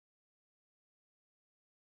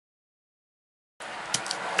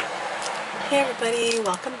Hey everybody,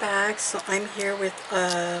 welcome back. So I'm here with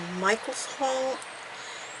a Michael's haul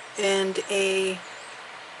and a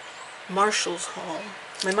Marshall's haul.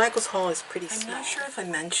 My Michael's haul is pretty small. I'm not sure if I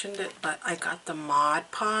mentioned it, but I got the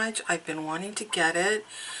Mod Podge. I've been wanting to get it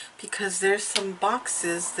because there's some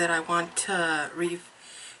boxes that I want to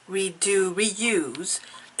reuse,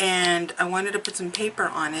 and I wanted to put some paper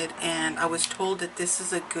on it, and I was told that this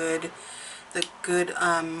is a good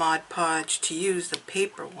Mod Podge to use, the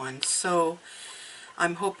paper one. So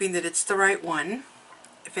I'm hoping that it's the right one.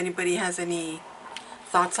 If anybody has any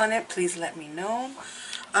thoughts on it, please let me know.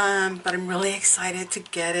 But I'm really excited to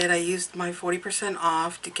get it. I used my 40%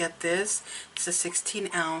 off to get this. It's a 16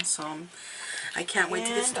 ounce, so I can't wait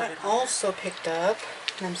to get started. I also picked up,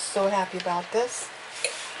 and I'm so happy about this,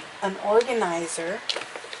 an organizer.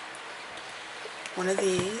 One of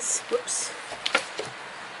these. Whoops.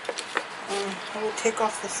 I will take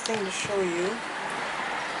off this thing to show you,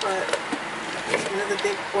 but it's one of the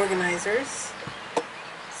big organizers.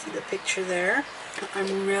 See the picture there?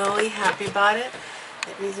 I'm really happy about it.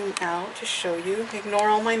 Let me zoom out to show you. Ignore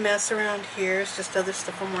all my mess around here. It's just other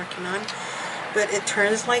stuff I'm working on. But it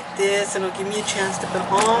turns like this, and it'll give me a chance to put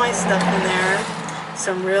all my stuff in there.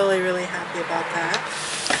 So I'm really, really happy about that.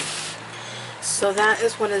 So that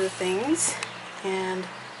is one of the things. And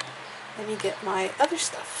let me get my other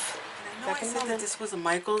stuff. I know I said that this was a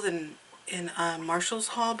Michael's and Marshall's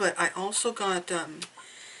haul, but I also got a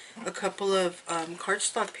couple of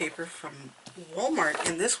cardstock paper from Walmart,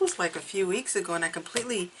 and this was like a few weeks ago, and I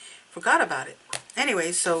completely forgot about it.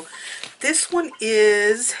 Anyway, so this one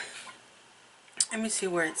is, let me see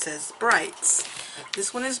where it says Brights.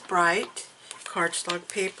 This one is Bright cardstock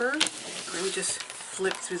paper. Let me just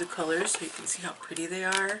flip through the colors so you can see how pretty they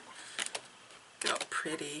are. Look how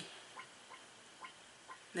pretty.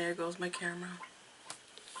 There goes my camera.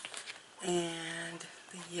 And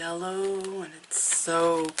the yellow, and it's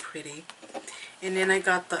so pretty. And then I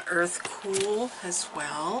got the Earth Cool as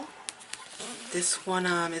well. This one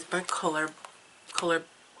is by Color Book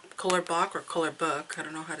or Color Book. I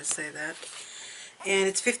don't know how to say that. And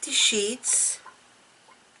it's 50 sheets.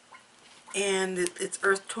 And it's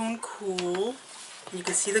Earth Tone Cool. And you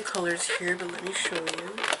can see the colors here, but let me show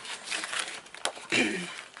you.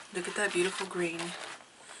 Look at that beautiful green.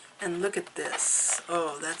 And look at this.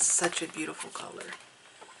 Oh, that's such a beautiful color.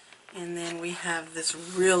 And then we have this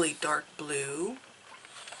really dark blue.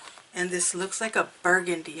 And this looks like a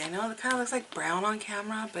burgundy. I know it kind of looks like brown on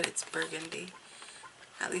camera, but it's burgundy.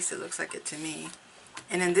 At least it looks like it to me.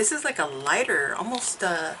 And then this is like a lighter, almost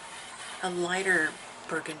a lighter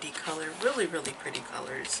burgundy color. Really, really pretty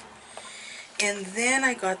colors. And then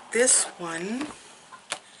I got this one.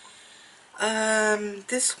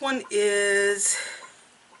 This one is...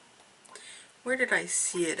 Where did I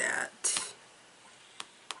see it at?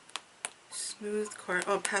 Smooth card.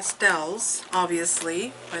 Oh, pastels,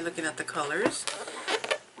 obviously, by looking at the colors.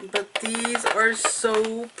 But these are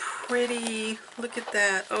so pretty. Look at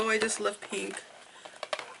that. Oh, I just love pink.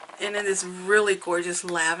 And then this really gorgeous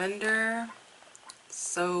lavender.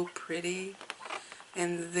 So pretty.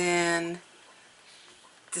 And then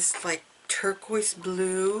this like turquoise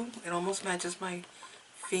blue. It almost matches my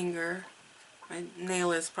finger. My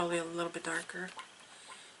nail is probably a little bit darker.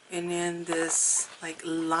 And then this like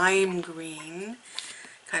lime green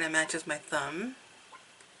kind of matches my thumb.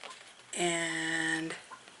 And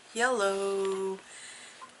yellow.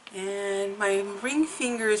 And my ring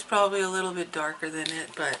finger is probably a little bit darker than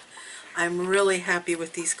it, but I'm really happy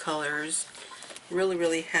with these colors. Really,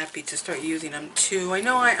 really happy to start using them too. I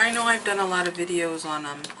know I've done a lot of videos on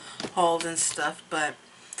hauls and stuff, but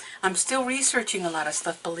I'm still researching a lot of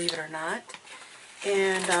stuff, believe it or not.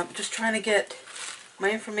 And just trying to get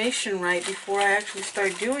my information right before I actually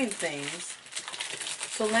start doing things.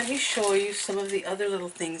 So let me show you some of the other little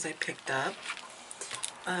things I picked up.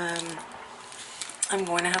 I'm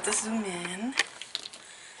going to have to zoom in.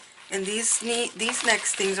 And these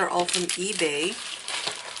next things are all from eBay.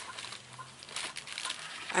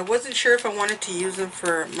 I wasn't sure if I wanted to use them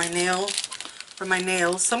for my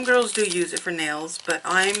nails. Some girls do use it for nails, but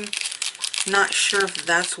I'm not sure if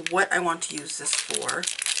that's what I want to use this for.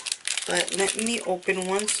 But let me open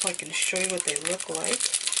one so I can show you what they look like.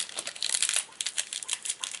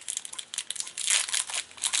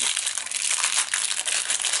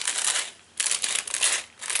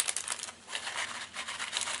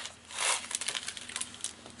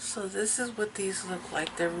 So this is what these look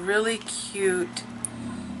like. They're really cute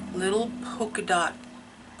little polka dot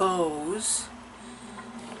bows.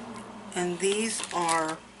 And these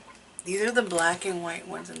are the black and white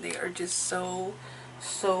ones, and they are just so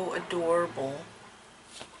adorable.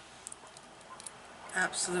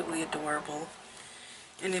 absolutely adorable.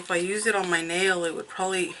 And if I use it on my nail, it would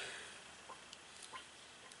probably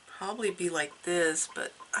be like this,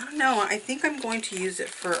 but I don't know. I think I'm going to use it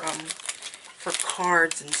for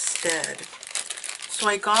cards instead. So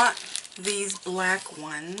I got these black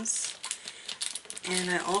ones, and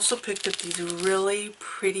I also picked up these really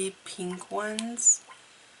pretty pink ones,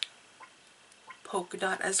 polka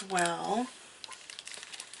dot as well,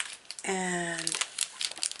 and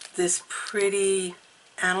this pretty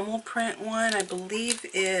animal print one. I believe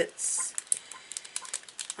it's,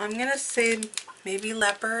 I'm gonna say maybe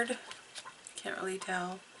leopard, can't really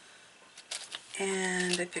tell.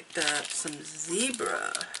 And I picked up some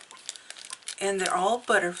zebra, and they're all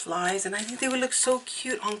butterflies, and I think they would look so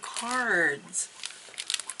cute on cards.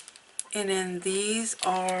 And then these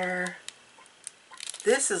are,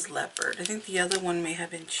 this is leopard. I think the other one may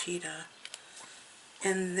have been cheetah.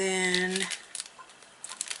 And then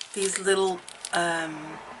these little,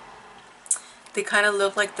 they kind of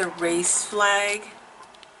look like the race flag,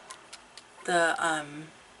 the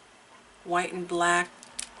white and black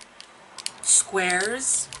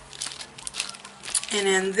squares. And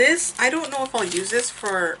then this, I don't know if I'll use this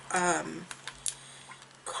for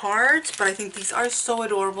cards, but I think these are so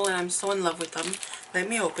adorable and I'm so in love with them. Let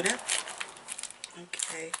me open it.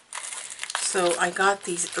 Okay, so I got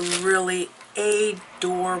these really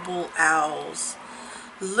adorable owls.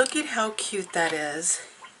 Look at how cute that is.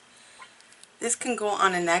 This can go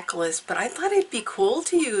on a necklace, but I thought it'd be cool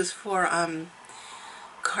to use for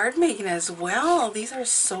card making as well. These are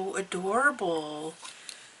so adorable.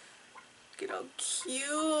 Look at how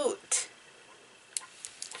cute.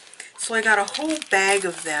 So I got a whole bag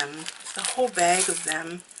of them,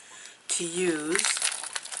 to use.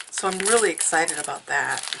 So I'm really excited about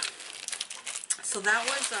that. So that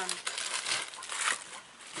was,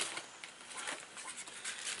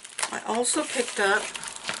 I also picked up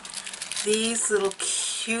these little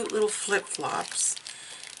cute little flip-flops,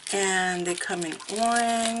 and they come in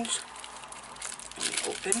orange. Let me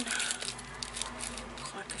open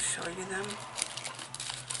so I can show you them.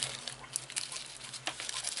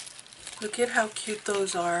 Look at how cute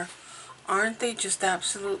those are. Aren't they just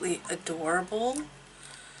absolutely adorable?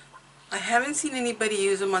 I haven't seen anybody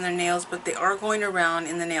use them on their nails, but they are going around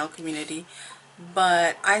in the nail community.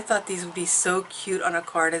 But I thought these would be so cute on a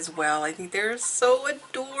card as well. I think they're so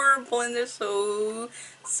adorable, and they're so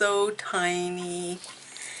tiny.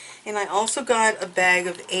 And I also got a bag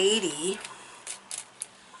of 80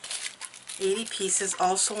 pieces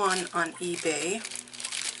also on eBay.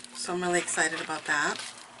 So I'm really excited about that.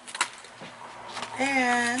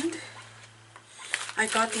 And I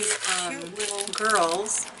got these cute little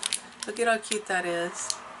girls. Look at how cute that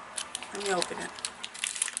is. Let me open it.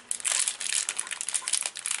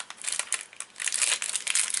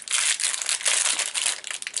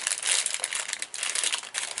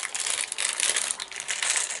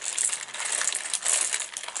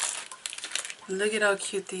 Look at how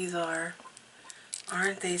cute these are.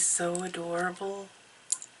 Aren't they so adorable?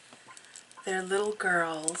 They're little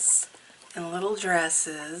girls in little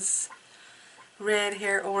dresses. Red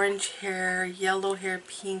hair, orange hair, yellow hair,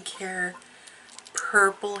 pink hair,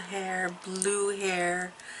 purple hair, blue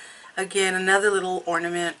hair. Again, another little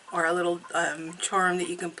ornament or a little charm that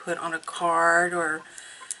you can put on a card or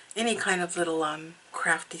any kind of little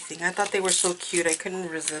crafty thing. I thought they were so cute. I couldn't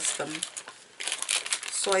resist them.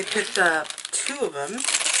 So I picked up 2 of them,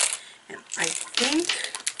 and I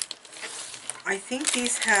think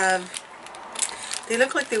these have, they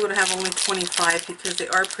look like they would have only 25 because they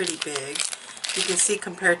are pretty big. You can see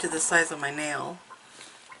compared to the size of my nail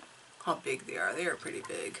how big they are. They are pretty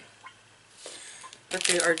big. But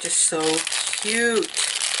they are just so cute.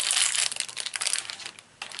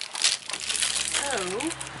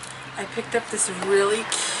 So I picked up this really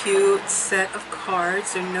cute set of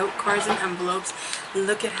cards. They're note cards and envelopes.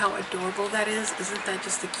 Look at how adorable that is. Isn't that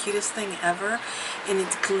just the cutest thing ever? And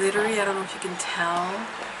it's glittery. I don't know if you can tell.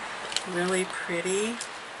 Really pretty.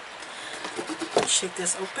 Shake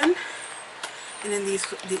this open. And then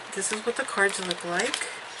this is what the cards look like.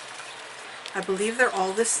 I believe they're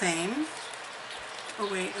all the same. Oh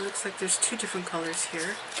wait, it looks like there's 2 different colors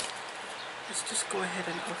here. Let's just go ahead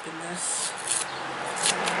and open this,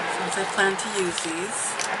 since I plan to use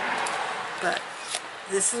these. But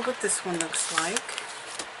this is what this one looks like.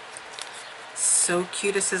 So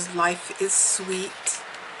cute. It says life is sweet,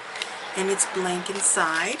 and it's blank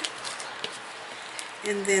inside.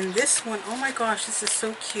 And then this one, oh my gosh, this is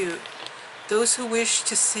so cute. Those who wish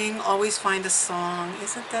to sing always find a song.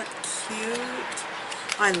 Isn't that cute?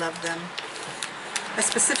 I love them. I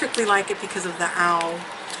specifically like it because of the owl.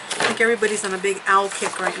 I think everybody's on a big owl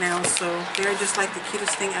kick right now, so they're just like the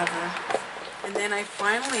cutest thing ever. And then I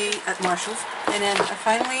finally, at Marshall's, and then I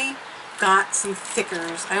finally got some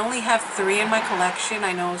thickers. I only have 3 in my collection.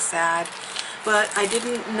 I know, sad, but I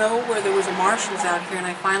didn't know where there was a Marshall's out here, and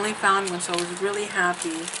I finally found one, so I was really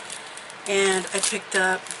happy. And I picked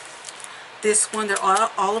up this one. They're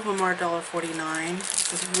all of them are $1.49.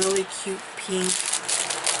 This really cute pink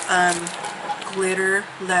glitter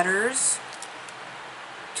letters.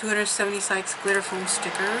 276 glitter foam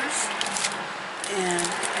stickers. And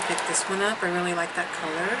I picked this one up. I really like that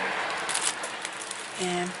color.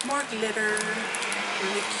 And more glitter.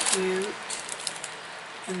 Really cute.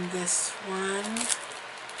 And this one.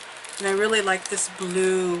 And I really like this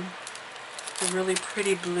blue. A really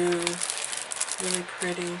pretty blue. Really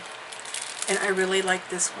pretty. And I really like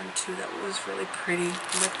this one too. That was really pretty.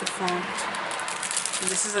 I like the font. And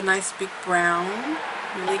this is a nice big brown.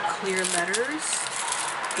 Really clear letters.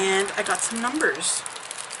 And I got some numbers,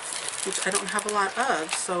 which I don't have a lot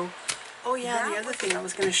of. So, oh yeah, the other thing I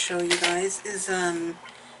was going to show you guys is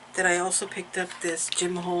that I also picked up this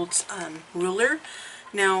Jim Holtz ruler.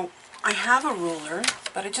 Now, I have a ruler,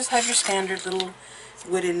 but I just have your standard little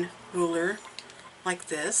wooden ruler like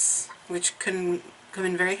this, which can come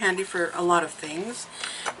in very handy for a lot of things.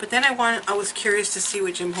 But then I was curious to see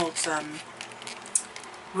what Jim Holtz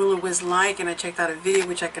ruler was like, and I checked out a video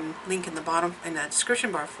which I can link in the bottom in the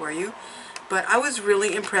description bar for you. But I was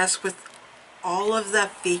really impressed with all of the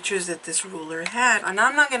features that this ruler had, and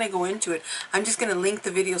I'm not going to go into it. I'm just going to link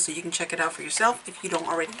the video so you can check it out for yourself if you don't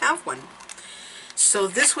already have one. So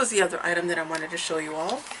this was the other item that I wanted to show you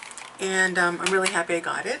all, and I'm really happy I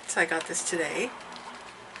got it. I got this today.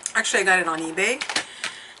 Actually, I got it on eBay.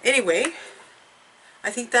 Anyway, I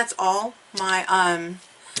think that's all my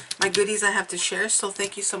my goodies I have to share. So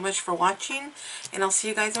thank you so much for watching, and I'll see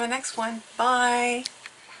you guys in my next one. Bye!